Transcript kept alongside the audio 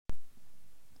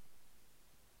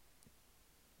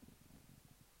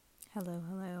Hello,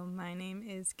 hello. My name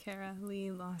is Kara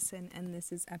Lee Lawson, and this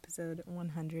is episode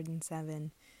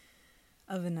 107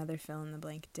 of Another Fill in the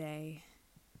Blank Day.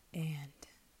 And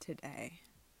today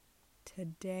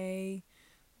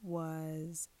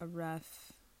was a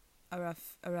rough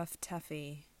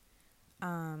toughie.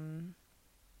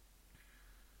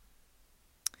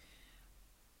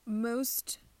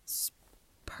 Most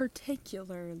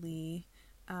particularly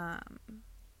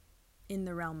in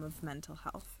the realm of mental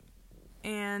health.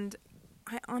 And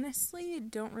I honestly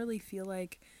don't really feel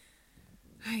like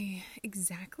I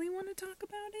exactly want to talk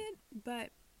about it,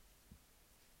 but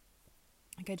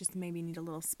I just maybe need a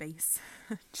little space,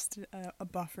 just a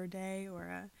buffer day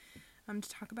or to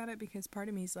talk about it, because part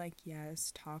of me is like,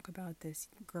 yes, talk about this,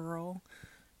 girl,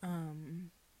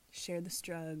 share the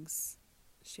struggles,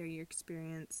 share your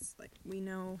experience. Like, we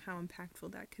know how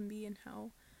impactful that can be and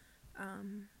how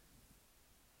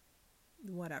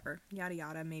whatever, yada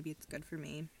yada, maybe it's good for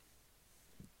me.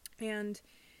 And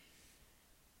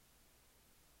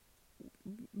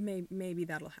maybe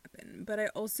that'll happen. But I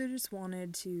also just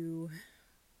wanted to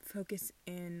focus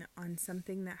in on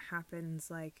something that happens,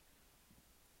 like,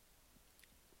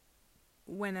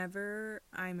 whenever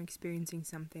I'm experiencing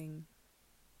something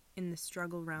in the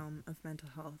struggle realm of mental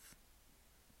health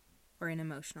or in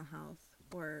emotional health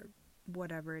or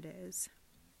whatever it is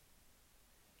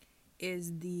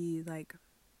the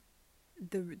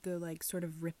sort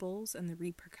of ripples and the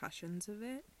repercussions of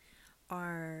it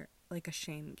are like a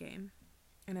shame game.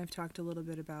 And I've talked a little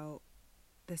bit about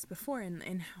this before, and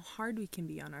how hard we can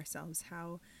be on ourselves,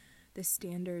 how the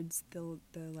standards, the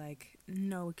like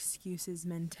no excuses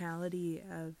mentality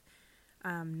of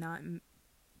not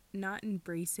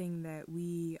embracing that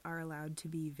we are allowed to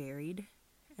be varied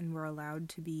and we're allowed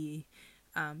to be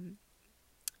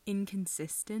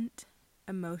inconsistent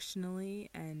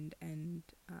emotionally and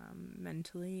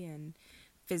mentally and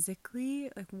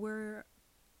physically. Like, we're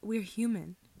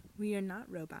human. We are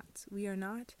not robots. We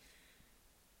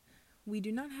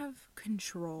do not have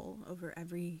control over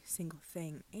every single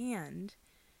thing. And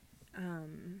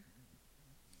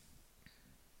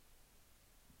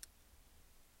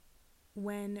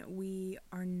when we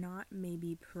are not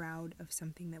maybe proud of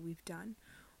something that we've done,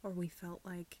 or we felt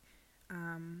like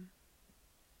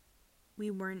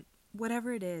we weren't,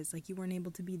 whatever it is, like you weren't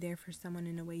able to be there for someone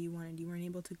in a way you wanted, you weren't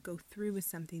able to go through with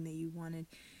something that you wanted,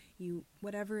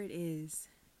 whatever it is,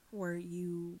 or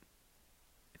you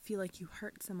feel like you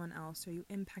hurt someone else or you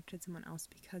impacted someone else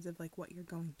because of like what you're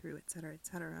going through, etc.,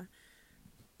 etc.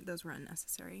 Those were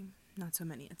unnecessary, not so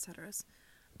many etceteras.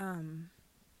 And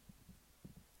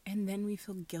then we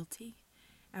feel guilty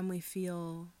and we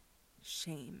feel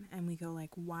shame and we go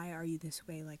like, why are you this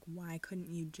way? Like, why couldn't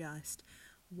you just,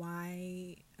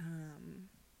 why,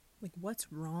 like,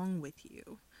 what's wrong with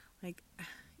you? Like,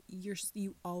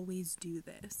 you always do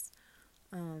this.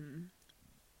 And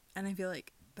I feel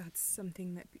like that's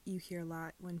something that you hear a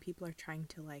lot when people are trying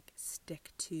to like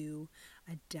stick to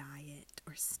a diet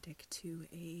or stick to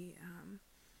a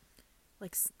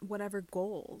like whatever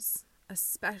goals,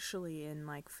 especially in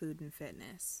like food and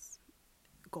fitness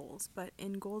goals, but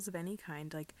in goals of any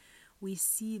kind, like we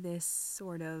see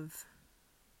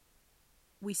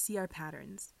our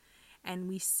patterns, and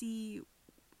we see,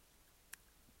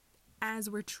 as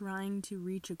we're trying to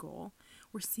reach a goal,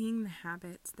 we're seeing the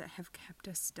habits that have kept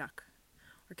us stuck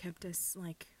or kept us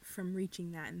like from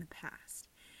reaching that in the past.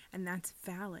 And that's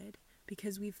valid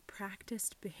because we've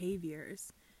practiced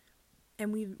behaviors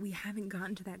and we haven't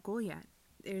gotten to that goal yet.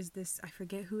 There's this, I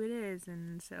forget who it is,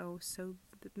 and so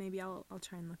maybe I'll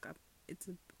try and look up, it's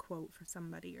a quote for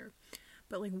somebody,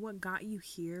 but like, what got you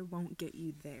here won't get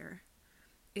you there.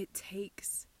 It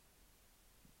takes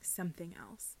something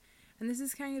else. And this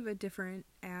is kind of a different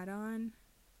add-on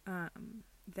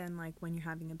than like when you're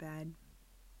having a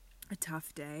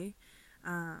tough day.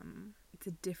 It's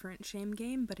a different shame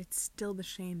game, but it's still the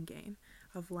shame game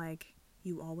of like,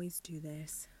 you always do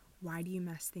this. Why do you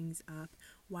mess things up?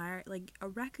 Why, like, a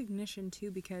recognition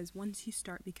too, because once you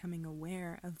start becoming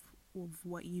aware of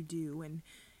what you do and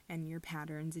your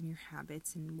patterns and your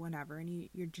habits and whatever, and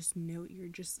you're just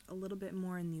a little bit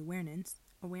more in the awareness,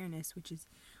 which is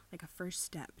like a first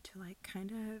step to like kind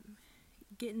of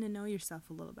getting to know yourself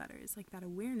a little better. It's like that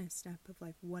awareness step of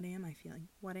like, what am I feeling?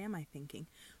 What am I thinking?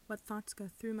 What thoughts go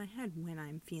through my head when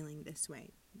I'm feeling this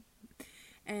way?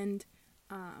 And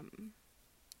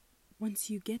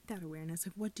once you get that awareness,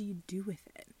 like, what do you do with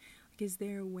it? Like, is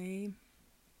there a way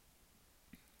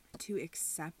to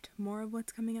accept more of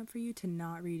what's coming up for you, to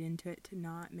not read into it, to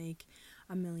not make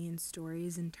a million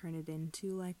stories and turn it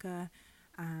into like a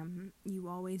You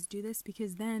always do this,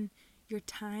 because then you're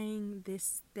tying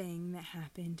this thing that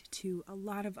happened to a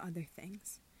lot of other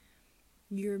things.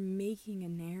 You're making a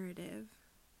narrative,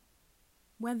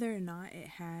 whether or not it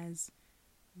has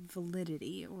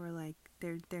validity, or like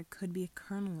there could be a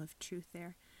kernel of truth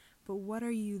there. But what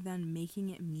are you then making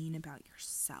it mean about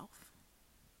yourself?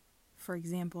 For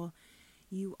example,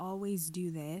 you always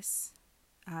do this.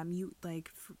 We're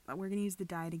going to use the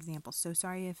diet example. So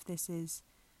sorry if this is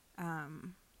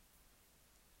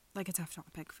like a tough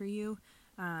topic for you.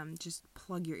 Just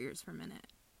plug your ears for a minute,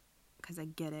 because I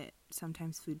get it.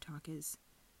 Sometimes food talk is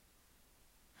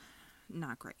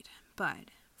not great.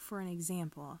 But for an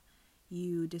example,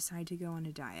 you decide to go on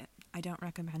a diet. I don't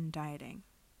recommend dieting.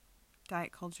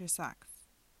 Diet culture sucks.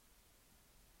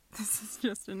 This is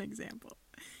just an example.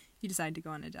 You decide to go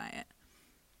on a diet.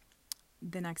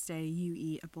 The next day you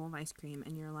eat a bowl of ice cream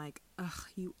and you're like, ugh,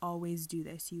 you always do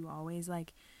this. You always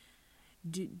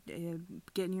get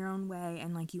in your own way,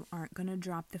 and like you aren't going to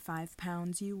drop the 5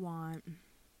 pounds you want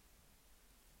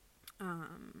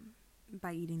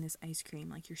by eating this ice cream.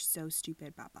 Like, you're so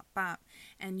stupid, bop, bop, bop.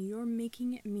 And you're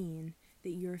making it mean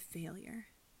that you're a failure,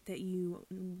 that you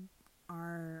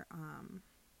are,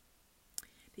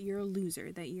 that you're a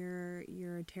loser, that you're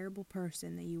a terrible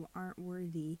person, that you aren't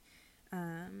worthy,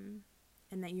 and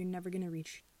that you're never going to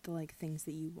reach the like things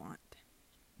that you want.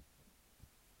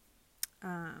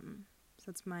 So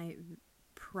that's my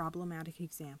problematic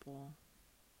example.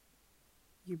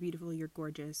 You're beautiful, you're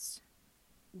gorgeous.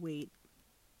 Weight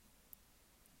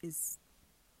is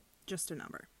just a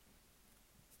number.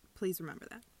 Please remember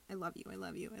that. I love you, I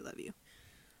love you, I love you.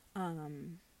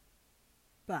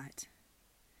 But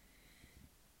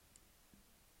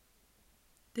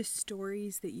the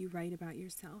stories that you write about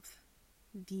yourself,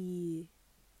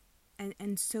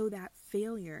 and so that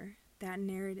failure, that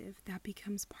narrative, that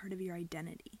becomes part of your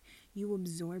identity. You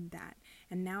absorb that.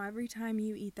 And now every time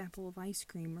you eat that bowl of ice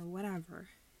cream or whatever,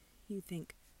 you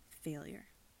think, failure.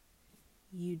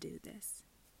 You do this.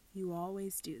 You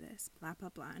always do this. Blah, blah,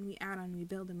 blah. And we add on, we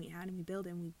build, and we add, and we build,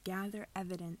 and we gather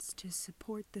evidence to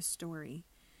support the story,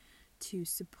 to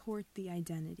support the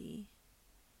identity.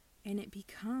 And it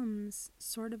becomes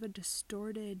sort of a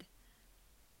distorted,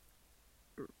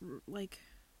 like,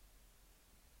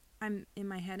 I'm in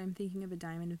my head, I'm thinking of a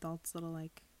diamond with all its little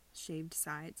like shaved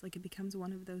sides. Like, it becomes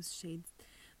one of those shaved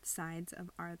sides of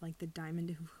our, like, the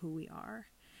diamond of who we are.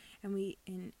 And we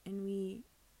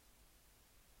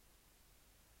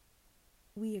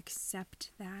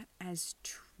accept that as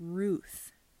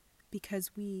truth,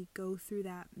 because we go through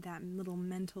that little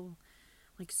mental,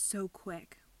 like, so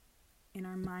quick in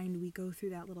our mind. We go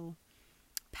through that little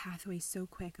pathway so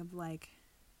quick of like,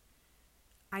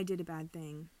 I did a bad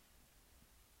thing.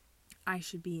 I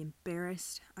should be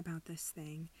embarrassed about this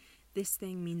thing. This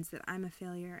thing means that I'm a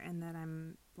failure, and that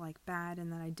I'm like bad,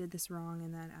 and that I did this wrong,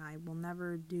 and that I will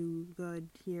never do good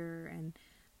here. And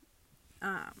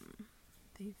I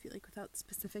feel like without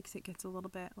specifics it gets a little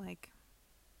bit like,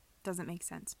 doesn't make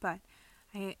sense. But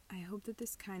I hope that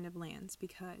this kind of lands,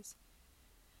 because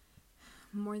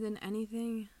more than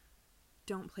anything,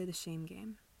 don't play the shame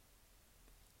game.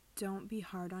 Don't be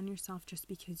hard on yourself just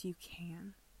because you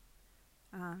can.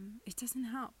 It doesn't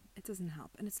help. It doesn't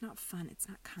help. And it's not fun. It's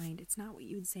not kind. It's not what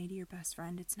you would say to your best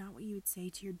friend. It's not what you would say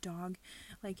to your dog.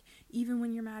 Like, even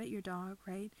when you're mad at your dog,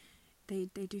 right? They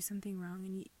do something wrong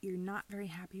and you're not very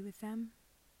happy with them.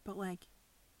 But, like,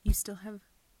 you still have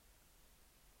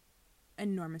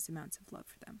enormous amounts of love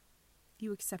for them.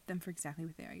 You accept them for exactly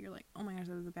what they are. You're like, oh my gosh,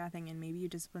 that was a bad thing. And maybe you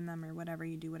discipline them or whatever.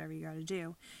 You do whatever you gotta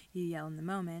do. You yell in the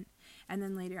moment. And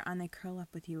then later on they curl up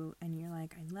with you and you're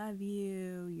like, I love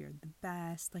you. You're the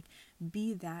best. Like,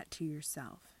 be that to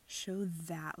yourself. Show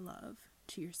that love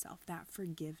to yourself. That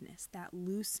forgiveness. That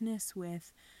looseness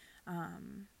with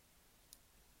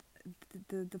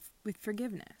with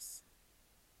forgiveness.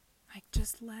 Like,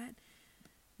 just let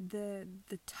the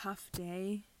tough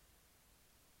day,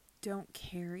 don't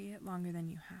carry it longer than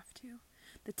you have to.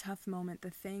 The tough moment,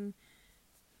 the thing,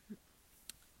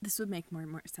 this would make more and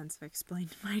more sense if I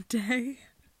explained my day,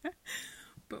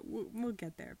 but we'll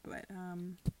get there. But,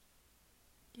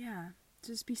 yeah,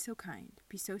 just be so kind,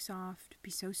 be so soft,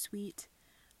 be so sweet,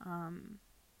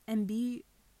 and be,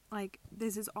 like,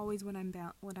 this is always what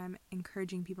I'm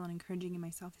encouraging people and encouraging in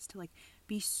myself, is to, like,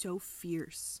 be so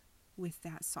fierce with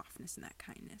that softness and that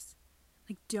kindness.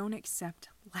 Like, don't accept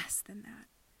less than that.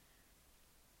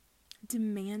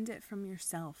 Demand it from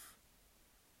yourself,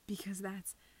 because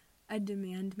that's a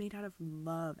demand made out of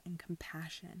love and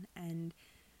compassion. And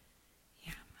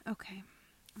yeah, okay,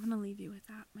 I'm gonna leave you with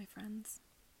that, my friends.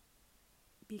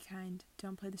 Be kind.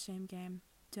 Don't play the shame game.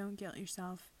 Don't guilt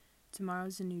yourself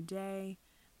Tomorrow's a new day.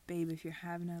 Babe, if you're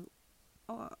having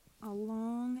a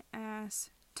long ass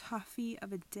toughie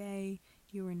of a day,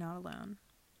 you are not alone.